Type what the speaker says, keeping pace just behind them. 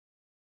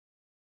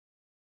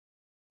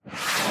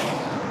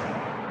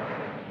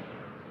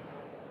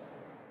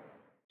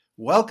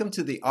Welcome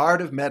to The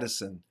Art of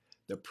Medicine,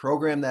 the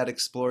program that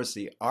explores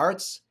the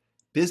arts,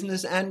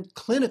 business, and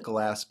clinical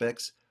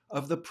aspects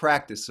of the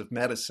practice of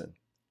medicine.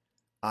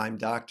 I'm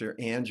Dr.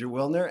 Andrew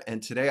Wilner,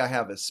 and today I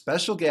have a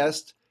special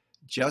guest,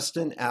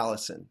 Justin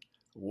Allison.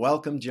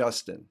 Welcome,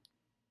 Justin.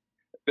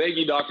 Thank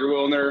you, Dr.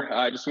 Wilner.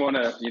 I just want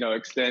to,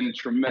 extend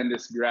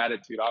tremendous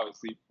gratitude,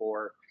 obviously,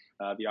 for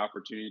the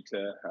opportunity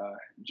to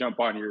jump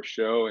on your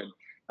show and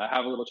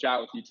have a little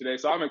chat with you today.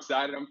 So I'm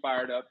excited. I'm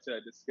fired up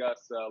to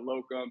discuss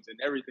locums and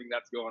everything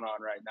that's going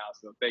on right now.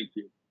 So thank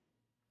you.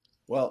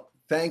 Well,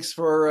 thanks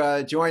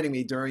for joining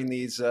me during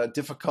these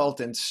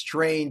difficult and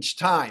strange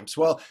times.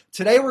 Well,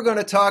 today we're going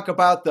to talk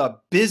about the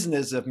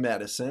business of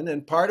medicine,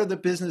 and part of the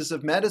business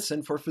of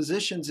medicine for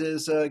physicians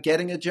is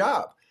getting a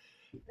job.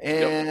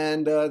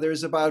 And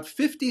there's about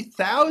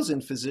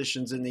 50,000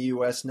 physicians in the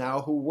U.S.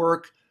 now who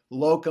work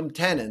locum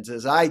tenens,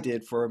 as I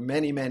did for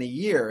many, many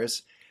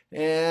years.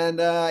 And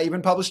I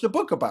even published a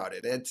book about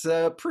it. It's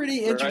a pretty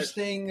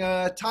interesting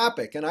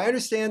topic. And I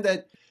understand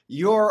that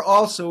you're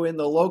also in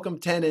the locum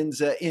tenens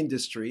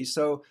industry.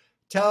 So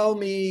tell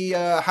me,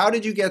 how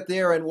did you get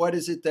there and what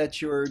is it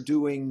that you're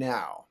doing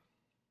now?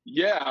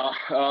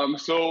 I've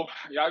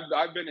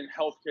been in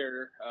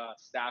healthcare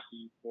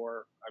staffing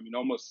for,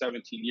 almost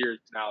 17 years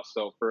now.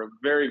 So for a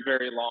very,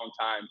 very long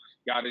time,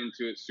 got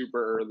into it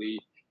super early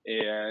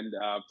and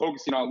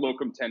focusing on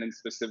locum tenens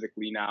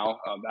specifically now.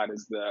 That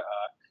is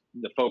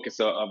the focus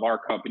of our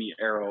company,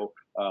 Aero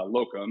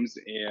Locums,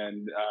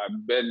 and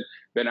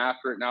been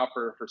after it now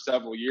for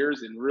several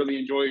years, and really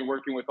enjoying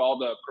working with all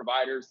the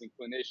providers and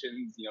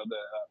clinicians, the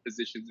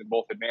physicians in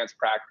both advanced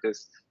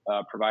practice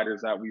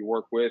providers that we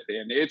work with,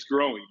 and it's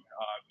growing,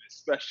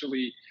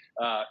 especially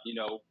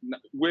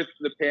with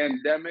the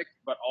pandemic,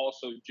 but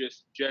also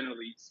just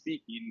generally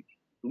speaking,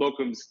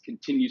 locums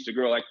continues to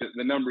grow. Like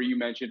the number you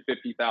mentioned,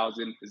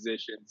 50,000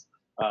 physicians,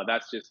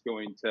 that's just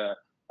going to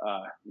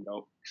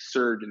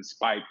surge and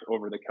spike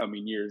over the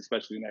coming years,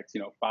 especially the next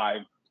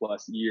 5+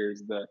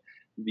 years.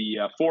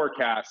 The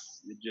forecast,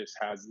 it just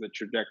has the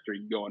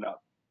trajectory going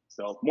up.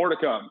 So more to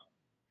come.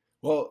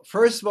 Well,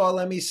 first of all,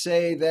 let me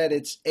say that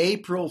it's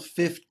April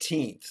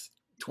 15th,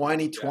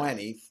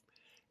 2020. Yes.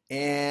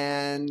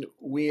 And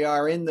we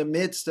are in the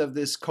midst of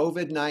this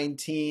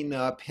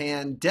COVID-19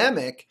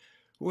 pandemic,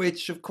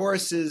 which of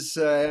course is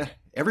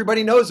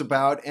everybody knows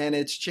about, and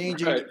it's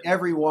changing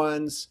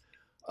everyone's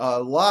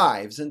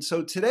lives. And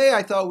so today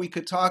I thought we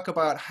could talk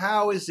about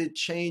how is it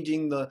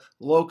changing the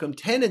locum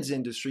tenens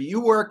industry.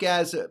 You work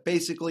as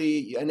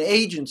basically an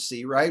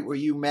agency, right, where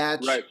you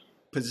match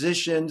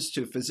positions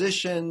to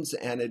physicians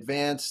and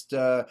advanced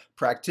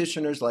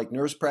practitioners like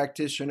nurse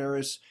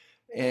practitioners.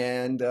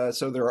 And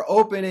so there are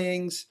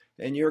openings,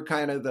 and you're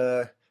kind of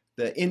the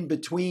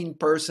in-between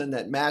person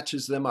that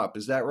matches them up.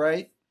 Is that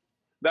right?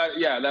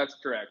 That's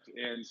correct.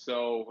 And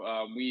so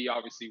we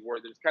obviously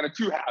there's kind of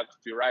two halves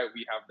to, right?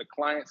 We have the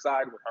client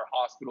side with our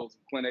hospitals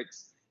and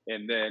clinics,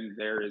 and then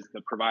there is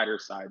the provider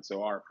side.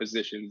 So our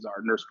physicians,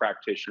 our nurse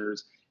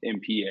practitioners,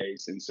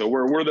 MPAs. And so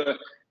we're the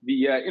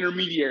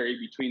intermediary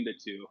between the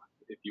two,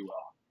 if you will.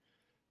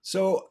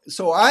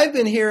 So I've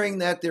been hearing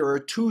that there are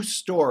two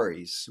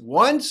stories.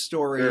 One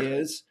story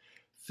is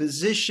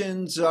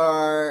physicians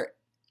are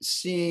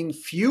seeing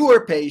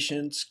fewer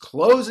patients,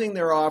 closing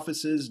their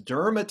offices,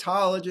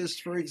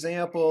 dermatologists, for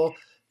example,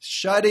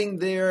 shutting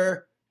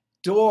their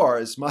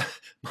doors. My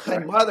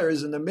mother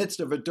is in the midst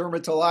of a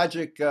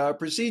dermatologic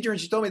procedure, and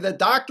she told me the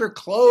doctor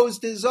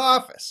closed his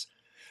office.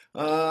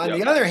 On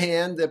the other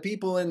hand, the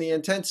people in the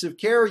intensive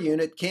care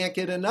unit can't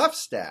get enough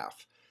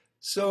staff.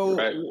 So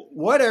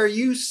what are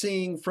you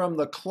seeing from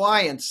the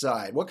client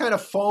side? What kind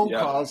of phone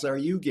calls are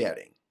you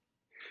getting?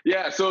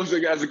 Yeah, so as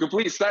a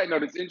complete side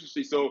note, it's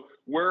interesting. So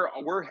we're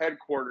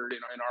headquartered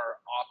in our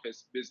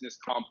office business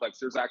complex.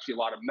 There's actually a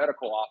lot of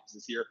medical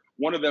offices here.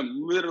 One of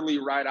them literally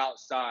right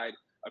outside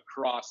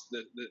across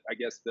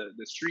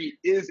the street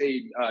is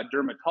a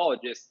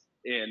dermatologist,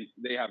 and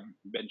they have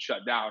been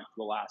shut down for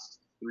the last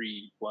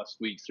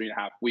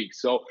 3.5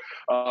 weeks. So,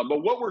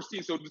 but what we're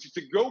seeing, so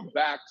to go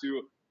back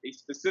to a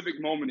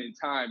specific moment in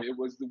time, it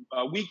was the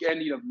week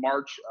ending of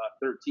March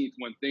 13th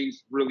when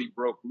things really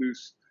broke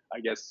loose, I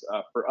guess,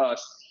 for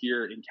us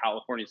here in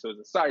California. So as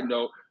a side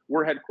note,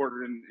 we're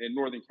headquartered in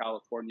Northern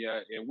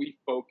California, and we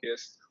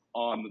focus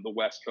on the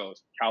West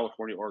Coast,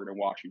 California, Oregon, and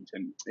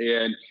Washington.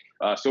 And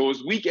so it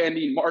was week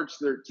ending March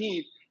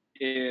 13th,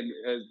 and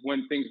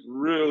when things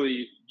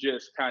really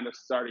just kind of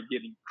started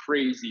getting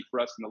crazy for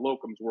us in the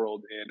locums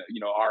world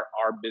and,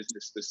 our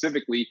business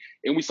specifically.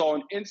 And we saw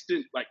an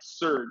instant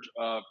surge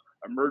of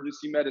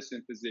emergency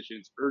medicine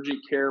physicians, urgent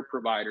care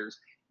providers,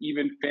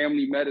 even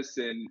family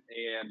medicine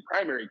and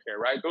primary care,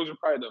 right? Those are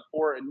probably the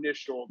four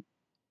initial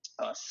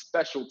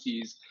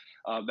specialties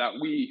that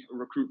we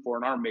recruit for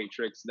in our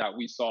matrix, that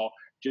we saw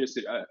just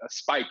a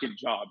spike in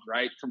jobs,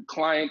 right? From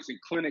clients and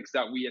clinics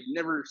that we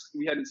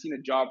hadn't seen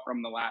a job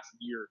from the last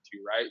year or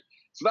two, right?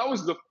 So that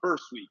was the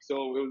first week.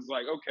 So it was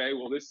like, okay,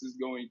 well, this is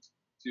going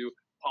to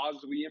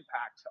positively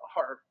impact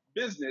our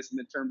business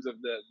in terms of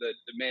the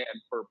demand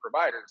for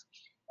providers.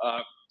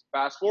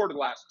 fast forward to the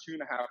last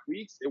 2.5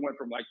 weeks, it went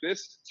from like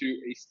this to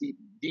a steep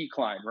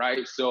decline,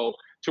 right? So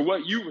to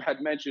what you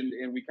had mentioned,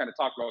 and we kind of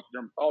talked about with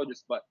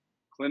dermatologists, but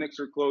clinics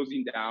are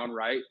closing down,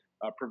 right?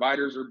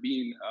 Providers are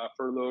being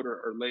furloughed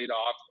or laid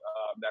off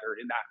that are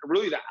in that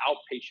really the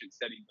outpatient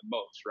setting the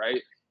most,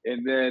 right?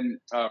 And then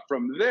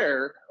from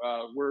there,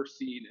 we're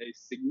seeing a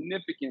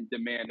significant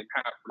demand in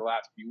kind of for the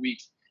last few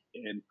weeks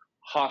in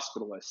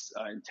hospitalists,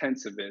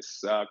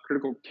 intensivists,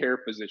 critical care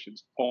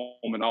physicians,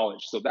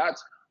 pulmonologists. So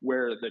that's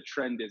where the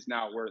trend is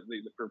now, where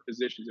for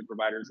physicians and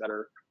providers that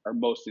are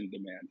most in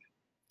demand.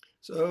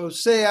 So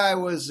say I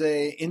was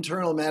a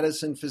internal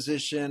medicine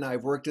physician,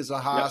 I've worked as a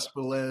Yep.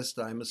 hospitalist,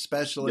 I'm a Yep.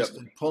 specialist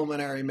in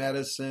pulmonary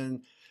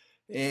medicine,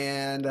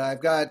 and I've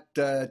got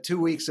 2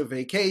 weeks of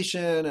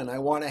vacation and I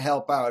want to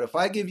help out. If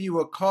I give you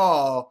a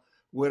call,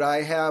 would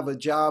I have a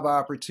job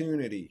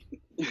opportunity?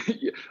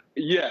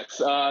 Yes,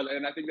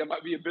 and I think that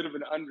might be a bit of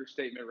an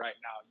understatement right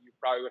now. You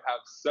probably would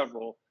have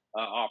several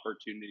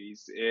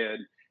opportunities, and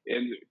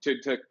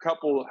to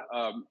couple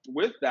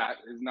with that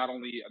is not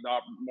only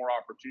more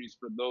opportunities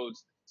for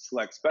those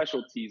select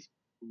specialties.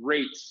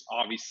 Rates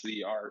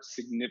obviously are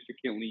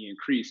significantly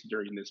increased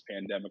during this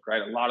pandemic,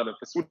 right? A lot of the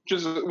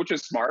which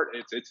is smart.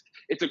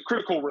 It's a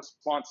critical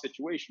response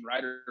situation,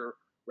 right, or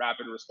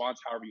rapid response,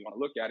 however you want to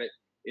look at it.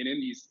 And in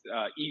these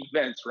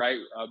events, right,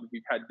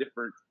 we've had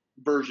different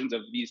versions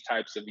of these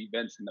types of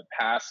events in the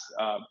past.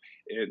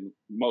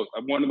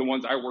 One of the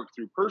ones I worked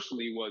through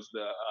personally was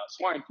the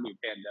swine flu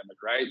pandemic,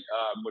 right?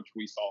 Which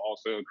we saw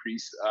also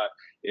increase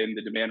in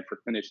the demand for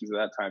clinicians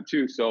at that time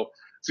too. So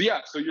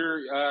yeah. So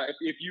you're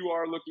if you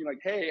are looking like,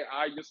 hey,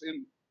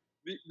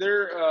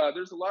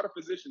 there's a lot of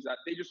physicians that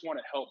they just want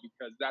to help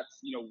because that's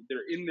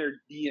they're in their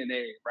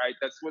DNA, right?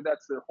 That's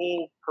their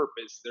whole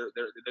purpose. Their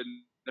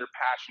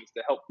passion is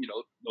to help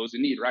those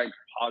in need, right?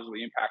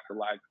 Positively impact the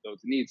lives of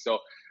those in need. So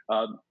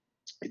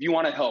if you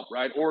want to help,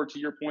 right? Or to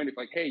your point, if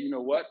like, hey, you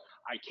know what?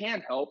 I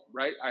can help,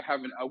 right? I have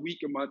a week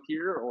a month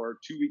here or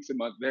 2 weeks a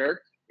month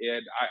there,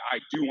 and I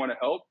do want to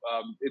help.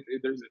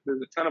 There's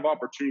a ton of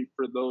opportunity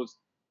for those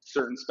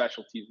certain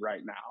specialties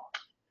right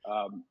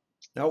now.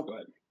 Now,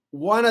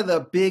 one of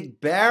the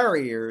big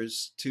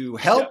barriers to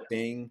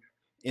helping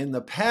in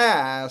the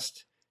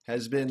past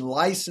has been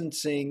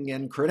licensing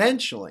and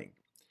credentialing.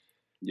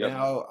 Yep.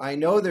 Now, I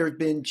know there have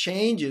been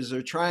changes.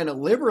 They're trying to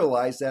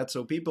liberalize that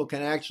so people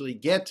can actually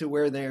get to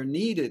where they're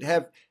needed.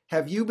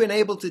 Have you been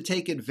able to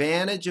take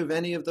advantage of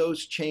any of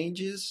those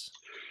changes?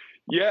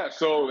 Yeah,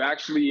 so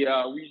actually,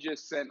 we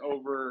just sent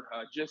over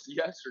just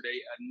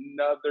yesterday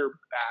another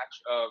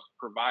batch of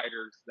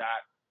providers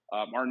that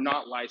are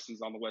not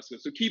licensed on the West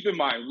Coast. So keep in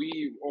mind,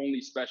 we only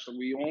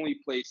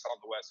place on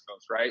the West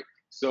Coast, right?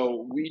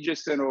 So we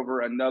just sent over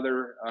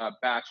another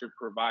batch of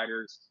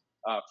providers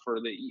for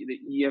the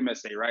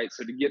EMSA, right?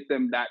 So to get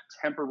them that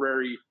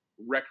temporary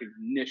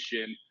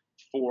recognition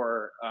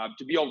for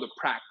to be able to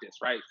practice,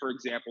 right? For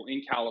example,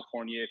 in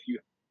California, if you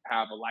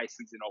have a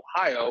license in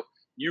Ohio,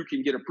 you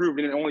can get approved,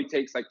 and it only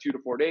takes like 2 to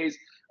 4 days.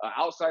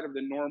 Outside of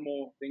the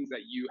normal things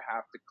that you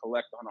have to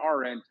collect on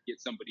our end to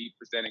get somebody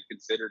presented,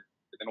 considered,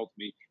 and then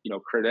ultimately,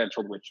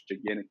 credentialed, which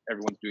again,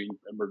 everyone's doing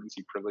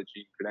emergency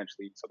privileging,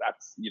 credentialing. So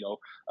that's,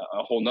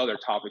 a whole nother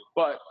topic.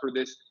 But for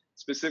this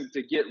specific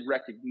to get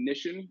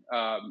recognition,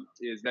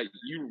 is that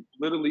you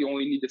literally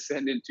only need to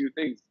send in two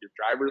things: your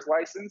driver's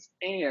license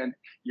and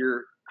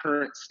your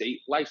current state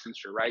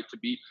licensure, right? To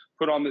be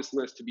put on this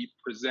list, to be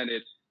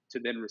presented, to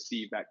then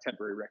receive that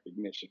temporary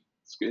recognition.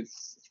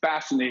 It's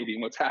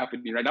fascinating what's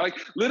happening right now. Like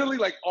literally,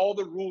 like all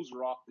the rules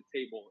are off the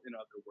table. In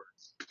other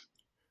words.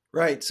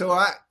 Right. So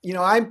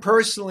I'm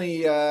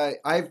personally,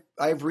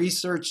 I've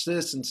researched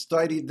this and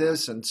studied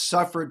this and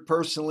suffered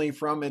personally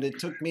from it. It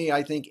took me,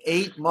 I think,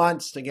 8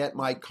 months to get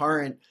my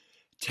current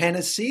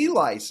Tennessee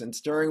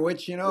license, during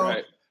which,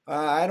 Right.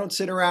 I don't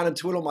sit around and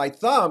twiddle my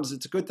thumbs.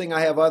 It's a good thing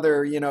I have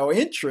other,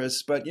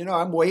 interests, but,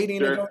 I'm waiting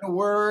to go to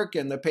work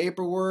and the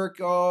paperwork.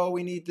 Oh,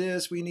 we need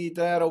this, we need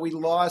that. Oh, we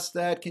lost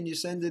that. Can you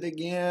send it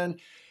again?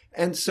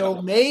 And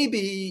so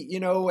maybe,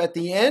 at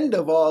the end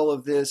of all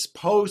of this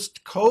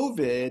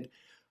post-COVID,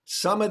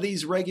 some of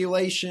these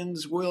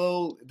regulations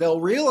they'll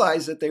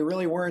realize that they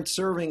really weren't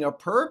serving a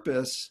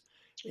purpose,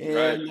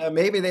 and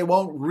maybe they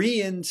won't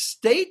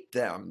reinstate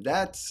them.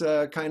 That's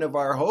kind of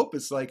our hope.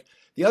 It's like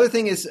the other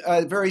thing is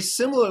very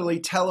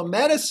similarly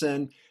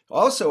telemedicine.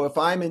 Also, if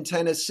I'm in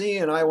Tennessee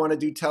and I want to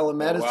do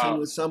telemedicine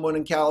with someone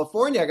in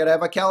California, I got to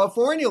have a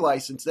California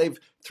license. They've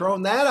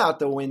thrown that out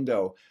the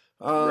window.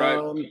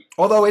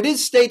 Although it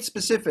is state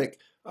specific.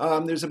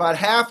 There's about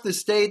half the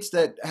states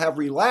that have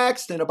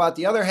relaxed and about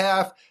the other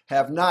half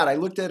have not. I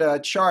looked at a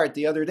chart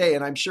the other day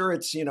and I'm sure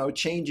it's,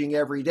 changing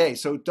every day.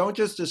 So don't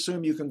just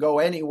assume you can go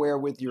anywhere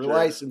with your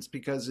license,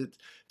 because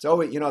it's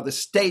always, the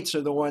states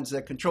are the ones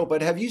that control.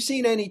 But have you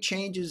seen any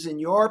changes in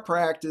your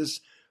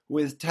practice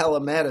with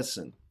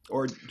telemedicine,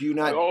 or do you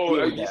not?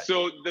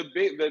 So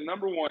the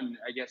number one,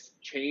 I guess,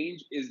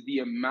 change is the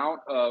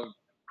amount of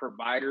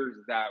providers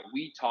that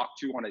we talk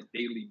to on a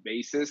daily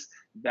basis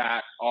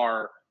that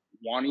are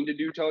wanting to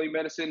do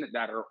telemedicine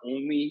that are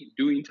only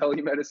doing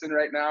telemedicine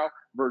right now,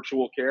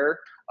 virtual care.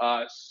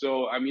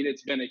 So, I mean,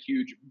 it's been a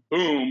huge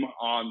boom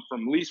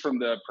from at least from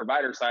the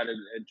provider side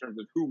in terms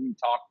of who we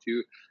talk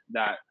to,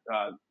 that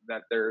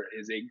there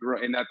is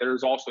and that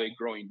there's also a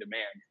growing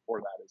demand for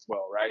that as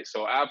well, right?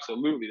 So,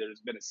 absolutely,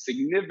 there's been a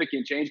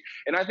significant change,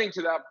 and I think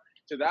to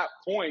that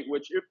point,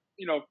 which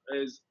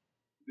is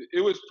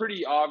it was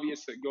pretty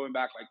obvious that going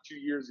back like 2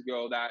 years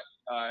ago that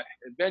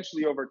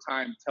eventually over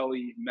time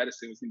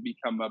telemedicine was going to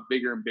become a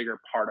bigger and bigger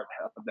part of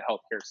the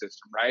healthcare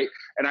system, right?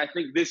 And I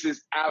think this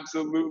is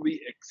absolutely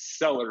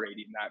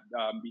accelerating that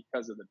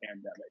because of the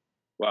pandemic.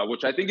 Well,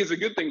 which I think is a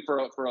good thing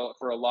for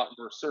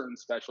certain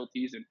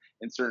specialties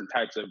and certain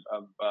types of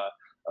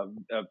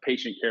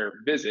patient care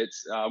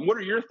visits. What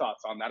are your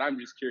thoughts on that? I'm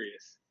just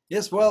curious.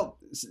 Yes, well,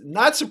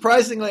 not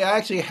surprisingly, I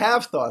actually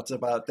have thoughts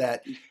about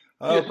that.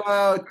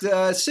 About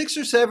 6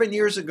 or 7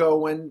 years ago,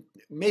 when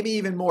maybe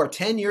even more,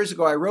 10 years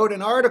ago, I wrote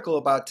an article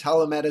about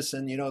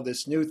telemedicine,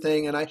 this new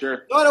thing. And I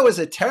thought it was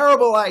a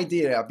terrible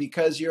idea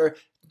because you're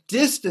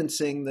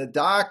distancing the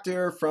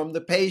doctor from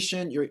the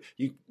patient.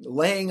 You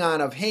laying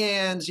on of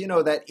hands,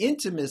 that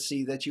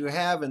intimacy that you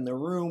have in the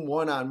room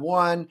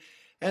one-on-one,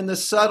 and the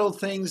subtle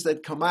things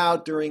that come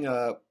out during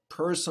a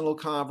personal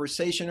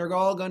conversation are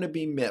all going to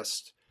be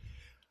missed.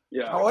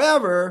 Yeah.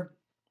 However,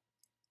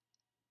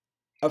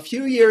 a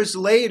few years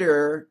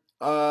later,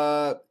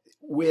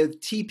 with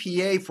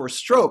TPA for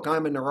stroke,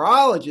 I'm a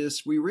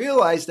neurologist, we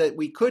realized that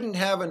we couldn't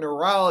have a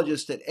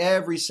neurologist at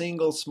every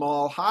single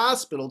small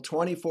hospital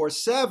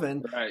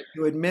 24/7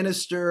 to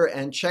administer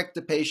and check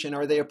the patient,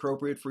 are they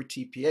appropriate for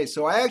TPA?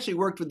 So I actually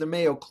worked with the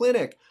Mayo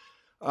Clinic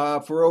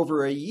for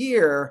over a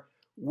year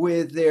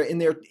with in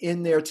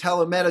their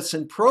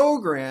telemedicine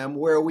program,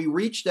 where we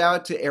reached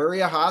out to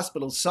area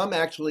hospitals, some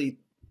actually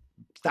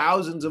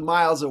thousands of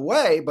miles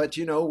away, but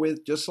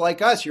with just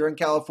like us, you're in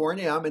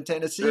California, I'm in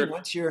Tennessee.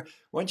 Sure.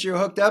 Once you're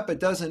hooked up, it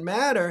doesn't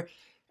matter.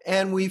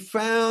 And we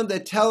found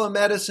that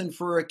telemedicine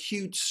for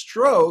acute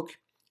stroke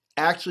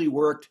actually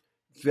worked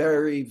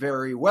very,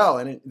 very well.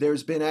 And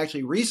there's been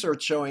actually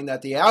research showing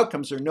that the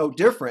outcomes are no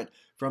different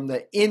from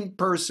the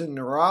in-person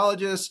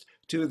neurologist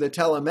to the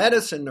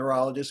telemedicine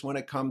neurologist when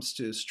it comes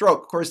to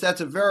stroke. Of course,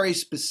 that's a very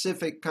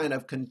specific kind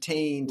of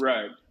contained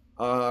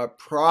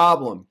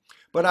problem.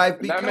 But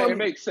it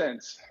makes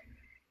sense.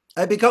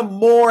 I've become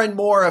more and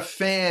more a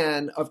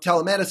fan of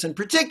telemedicine,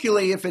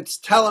 particularly if it's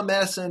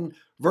telemedicine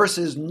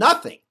versus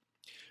nothing,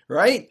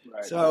 right?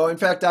 So, in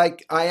fact, I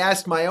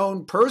asked my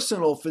own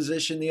personal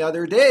physician the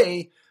other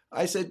day,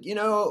 I said,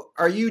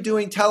 are you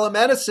doing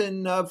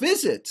telemedicine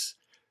visits?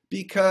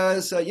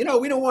 Because,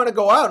 we don't want to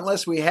go out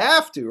unless we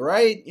have to,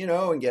 right?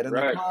 And get in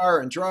the car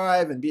and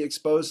drive and be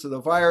exposed to the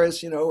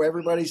virus.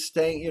 Everybody's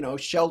staying,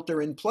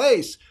 shelter in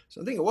place.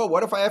 So I'm thinking, well,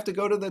 what if I have to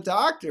go to the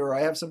doctor or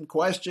I have some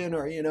question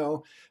or,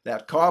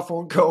 that cough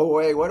won't go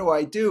away? What do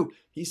I do?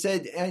 He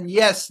said, and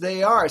yes,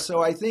 they are.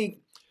 So I think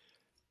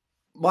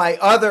my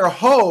other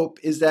hope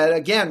is that,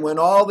 again, when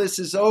all this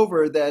is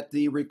over, that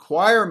the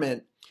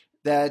requirement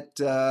that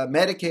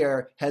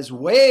Medicare has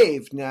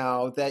waived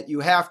now that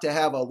you have to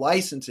have a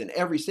license in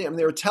every state. I mean,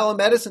 there are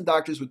telemedicine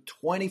doctors with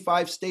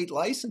 25 state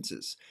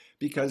licenses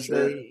because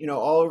they,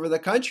 all over the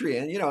country.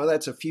 And,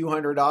 that's a few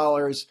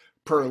 $100s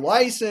per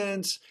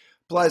license,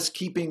 plus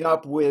keeping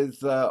up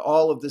with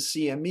all of the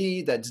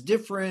CME that's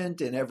different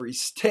in every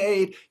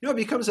state. It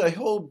becomes a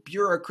whole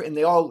bureaucracy, and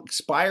they all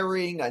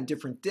expiring on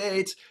different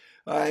dates.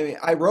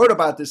 I wrote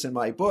about this in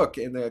my book,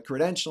 in the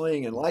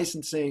credentialing and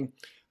licensing.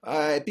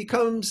 It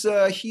becomes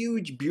a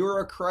huge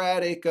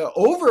bureaucratic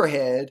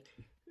overhead,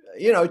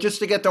 just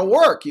to get to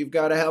work. You've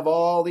got to have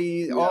all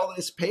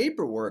this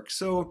paperwork.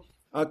 So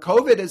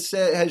COVID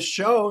has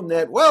shown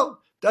that,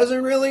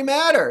 doesn't really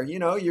matter.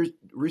 Your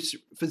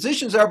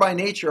physicians are by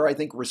nature, I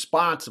think,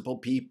 responsible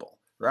people,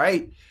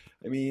 right?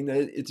 I mean,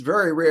 it's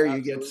very rare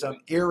you get some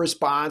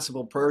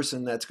irresponsible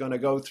person that's going to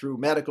go through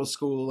medical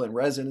school and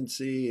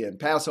residency and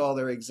pass all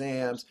their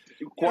exams.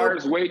 It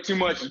requires way too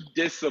much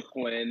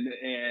discipline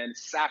and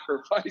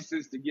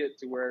sacrifices to get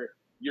to where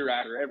you're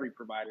at, or every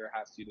provider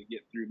has to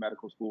get through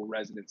medical school,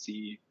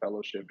 residency,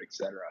 fellowship,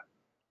 etc.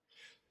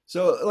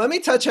 So let me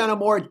touch on a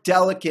more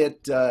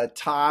delicate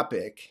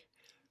topic.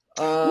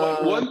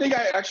 One thing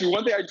I just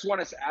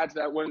want to add to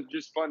that, one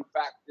just fun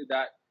fact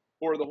that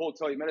for the whole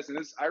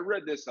telemedicine, I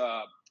read this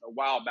a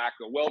while back,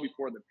 well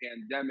before the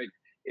pandemic,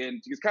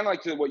 and it's kind of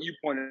like to what you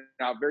pointed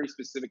out, very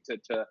specific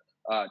to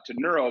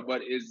neuro,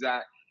 but is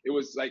that it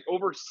was like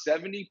over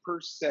 70%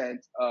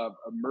 of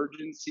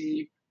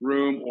emergency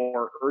room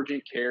or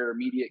urgent care,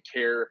 immediate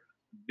care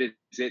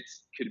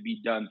visits could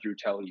be done through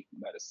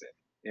telemedicine,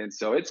 and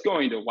so it's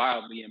going to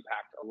wildly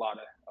impact a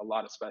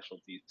lot of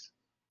specialties.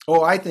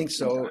 Oh, I think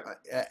so.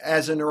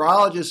 As a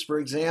neurologist, for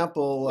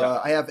example,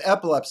 I have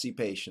epilepsy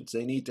patients.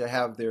 They need to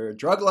have their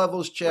drug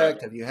levels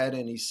checked. Have you had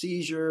any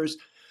seizures?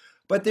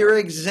 But their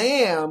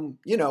exam,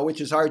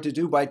 which is hard to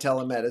do by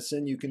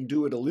telemedicine, you can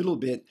do it a little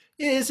bit,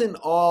 isn't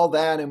all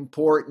that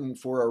important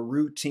for a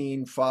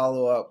routine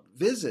follow-up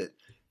visit.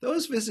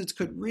 Those visits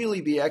could really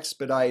be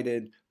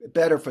expedited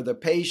better for the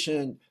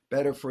patient,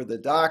 better for the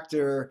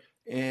doctor,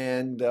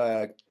 and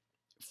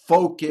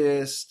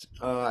focused,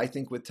 I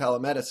think, with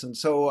telemedicine.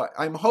 So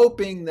I'm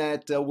hoping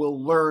that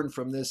we'll learn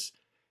from this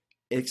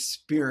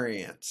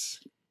experience.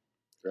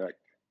 Correct.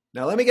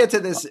 Now, let me get to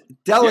this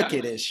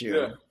delicate issue.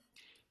 Yeah.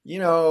 You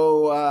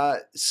know,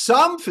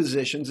 some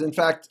physicians, in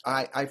fact,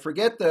 I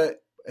forget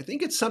I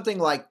think it's something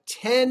like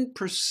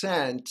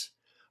 10%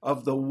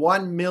 of the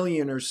 1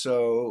 million or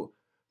so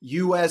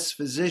US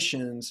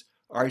physicians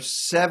are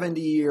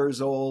 70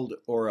 years old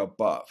or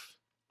above.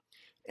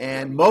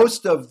 And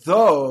most of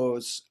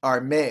those are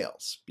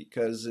males,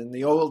 because in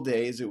the old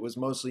days, it was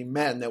mostly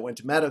men that went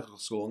to medical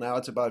school. Now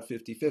it's about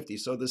 50-50.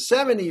 So the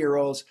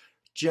 70-year-olds,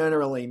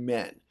 generally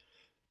men.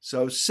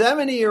 So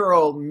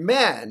 70-year-old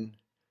men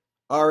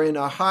are in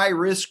a high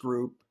risk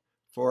group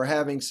for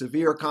having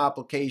severe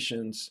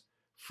complications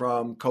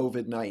from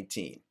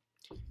COVID-19.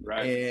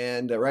 Right.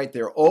 And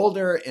they're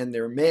older and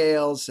they're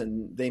males,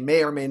 and they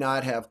may or may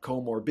not have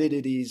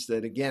comorbidities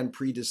that, again,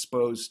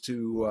 predispose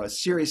to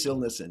serious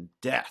illness and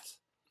death.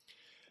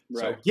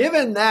 Right. So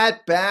given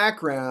that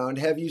background,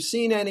 have you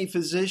seen any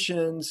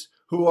physicians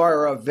who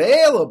are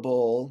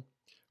available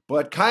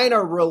but kind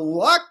of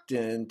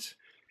reluctant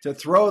to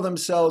throw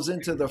themselves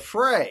into the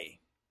fray?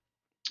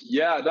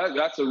 Yeah,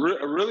 that's a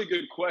really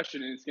good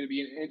question, and it's going to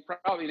be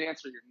probably an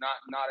answer you're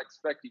not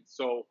expecting.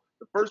 So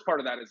the first part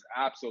of that is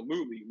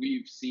absolutely.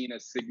 We've seen a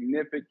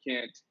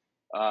significant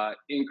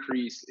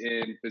increase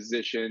in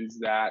physicians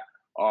that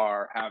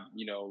have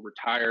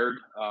retired,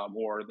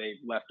 or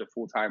they've left a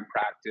full-time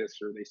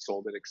practice, or they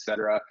sold it,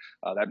 etc.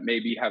 That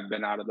maybe have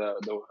been out of the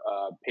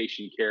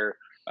patient care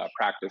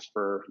practice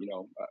for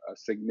a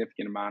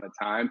significant amount of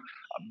time,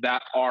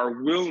 that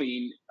are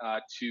willing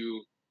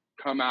to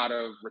come out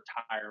of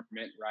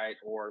retirement, right,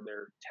 or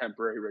their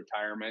temporary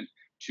retirement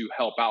to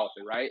help out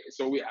with it, right?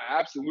 So we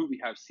absolutely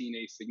have seen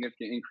a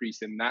significant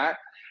increase in that.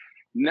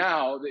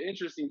 Now, the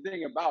interesting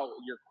thing about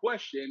your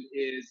question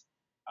is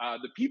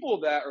the people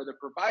that are the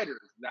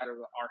providers that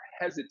are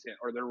hesitant,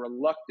 or they're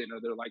reluctant, or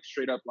they're like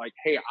straight up like,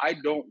 hey, I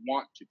don't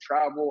want to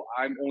travel.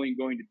 I'm only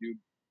going to do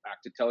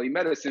back to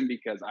telemedicine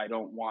because I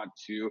don't want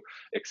to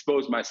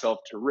expose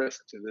myself to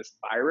risk to this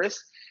virus.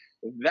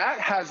 That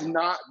has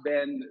not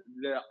been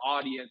the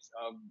audience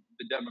of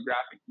the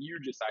demographic you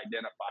just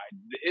identified.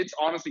 It's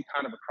honestly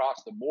kind of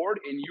across the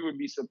board, and you would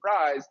be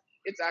surprised.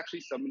 It's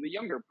actually some of the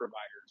younger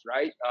providers,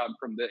 right,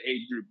 from the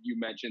age group you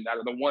mentioned, that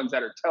are the ones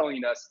that are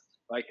telling us,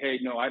 like, hey,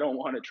 no, I don't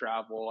want to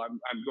travel. I'm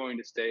going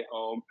to stay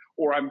home,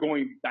 or I'm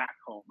going back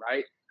home,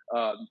 right?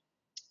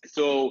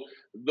 So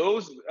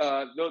those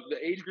the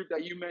age group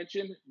that you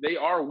mentioned, they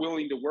are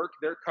willing to work.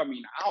 They're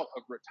coming out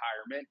of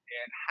retirement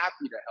and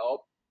happy to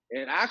help.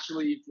 And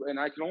actually, and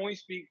I can only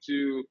speak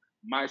to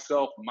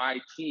myself,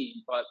 my team,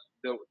 but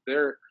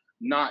they're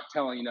not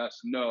telling us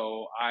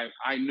no.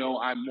 I know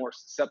I'm more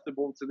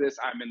susceptible to this.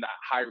 I'm in that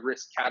high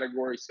risk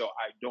category, so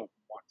I don't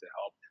want to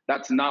help.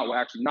 That's not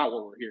what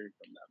we're hearing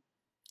from them.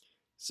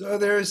 So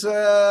there's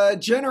a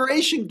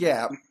generation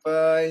gap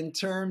in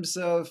terms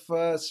of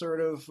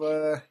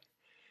the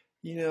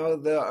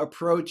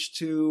approach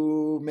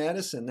to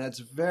medicine. That's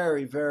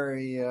very,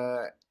 very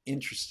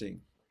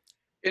interesting.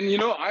 And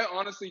I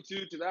honestly,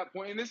 too, to that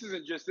point, and this is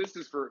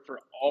for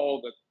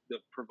all the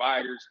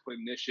providers,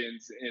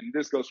 clinicians, and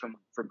this goes from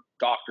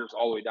doctors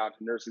all the way down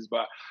to nurses.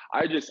 But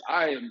I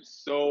am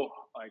so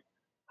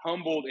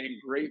humbled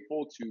and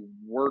grateful to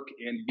work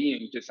and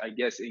being just, I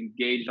guess,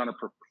 engaged on a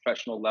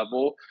professional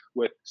level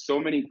with so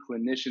many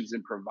clinicians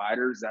and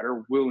providers that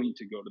are willing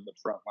to go to the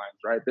front lines,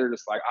 right? They're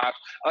just like,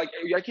 I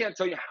can't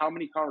tell you how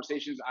many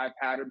conversations I've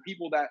had, and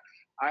people that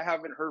I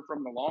haven't heard from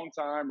in a long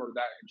time, or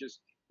that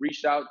just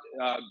reached out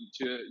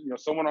to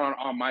someone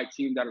on my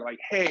team that are like,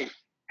 hey,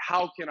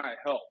 how can I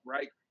help,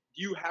 right?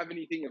 Do you have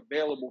anything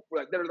available for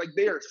that?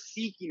 They are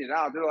seeking it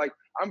out. They're like,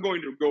 I'm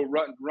going to go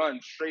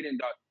run straight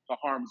into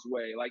harm's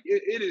way. Like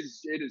it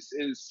is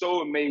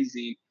so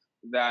amazing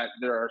that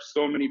there are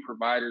so many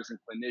providers and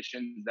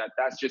clinicians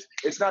that's just,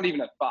 it's not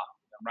even a thought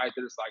to them, right?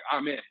 They're just like,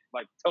 I'm in,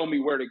 like, tell me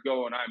where to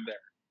go and I'm there,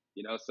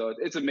 so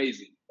it's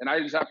amazing. And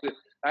I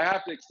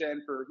have to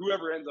extend, for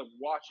whoever ends up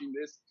watching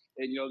this,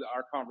 and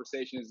our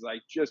conversation is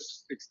like,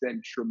 just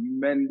extend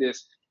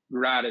tremendous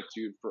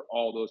gratitude for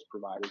all those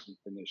providers and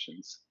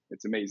clinicians.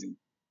 It's amazing.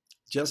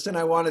 Justin,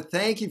 I want to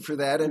thank you for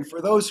that. And for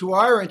those who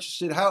are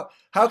interested, how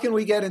can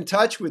we get in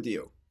touch with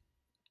you?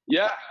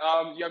 Yeah,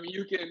 I mean,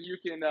 you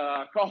can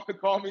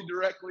call me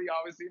directly.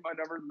 Obviously, my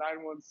number is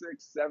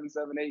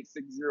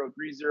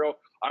 916-778-6030.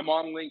 I'm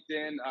on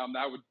LinkedIn.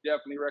 I would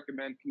definitely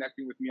recommend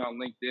connecting with me on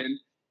LinkedIn.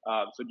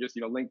 So just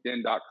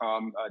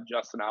LinkedIn.com,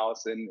 Justin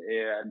Allison,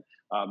 and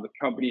the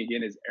company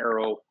again is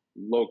Arrow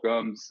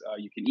Locums.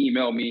 You can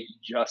email me,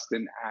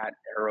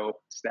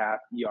 Justin@Aerostaff,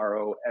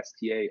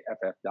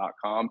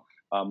 EROSTAFF.com.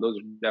 Those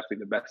are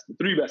definitely the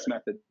three best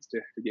methods to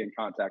get in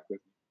contact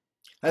with me.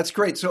 That's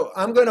great. So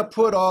I'm going to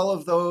put all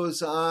of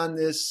those on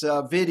this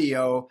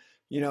video,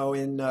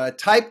 in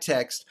type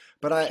text.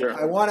 But Sure.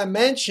 I want to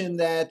mention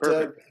that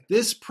Perfect.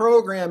 this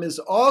program is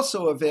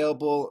also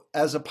available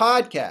as a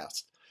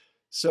podcast.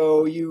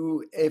 So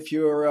if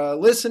you're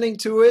listening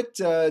to it,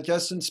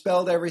 Justin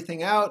spelled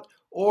everything out,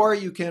 or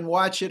you can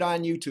watch it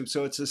on YouTube.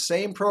 So it's the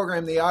same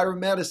program, The Art of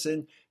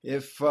Medicine.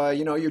 If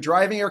you're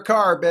driving your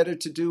car, better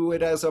to do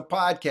it as a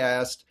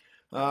podcast,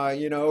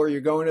 or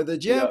you're going to the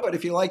gym. Yeah. But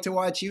if you like to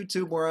watch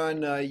YouTube, we're on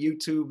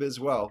YouTube as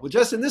well. Well,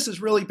 Justin, this has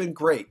really been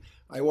great.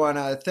 I want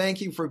to thank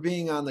you for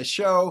being on the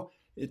show.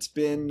 It's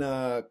been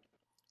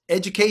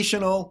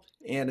educational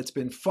and it's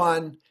been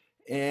fun.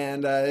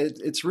 And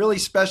it's really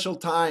special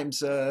times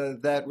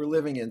that we're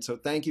living in. So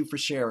thank you for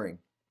sharing.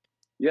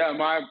 Yeah,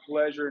 my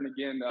pleasure. And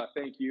again,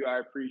 thank you. I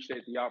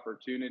appreciate the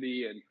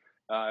opportunity, and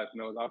it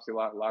was obviously a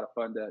lot of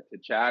fun to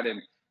chat,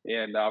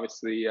 and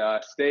obviously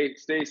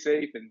stay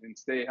safe and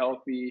stay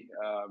healthy,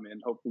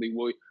 and hopefully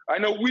I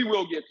know we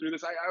will get through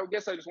this. I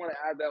guess I just want to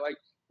add that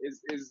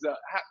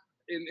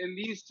in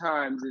these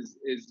times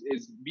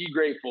is be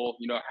grateful.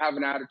 Have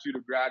an attitude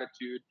of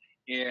gratitude.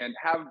 And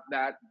have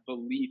that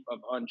belief of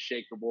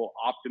unshakable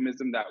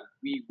optimism that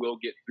we will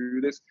get through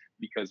this,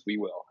 because we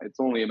will. It's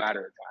only a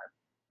matter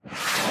of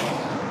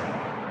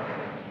time.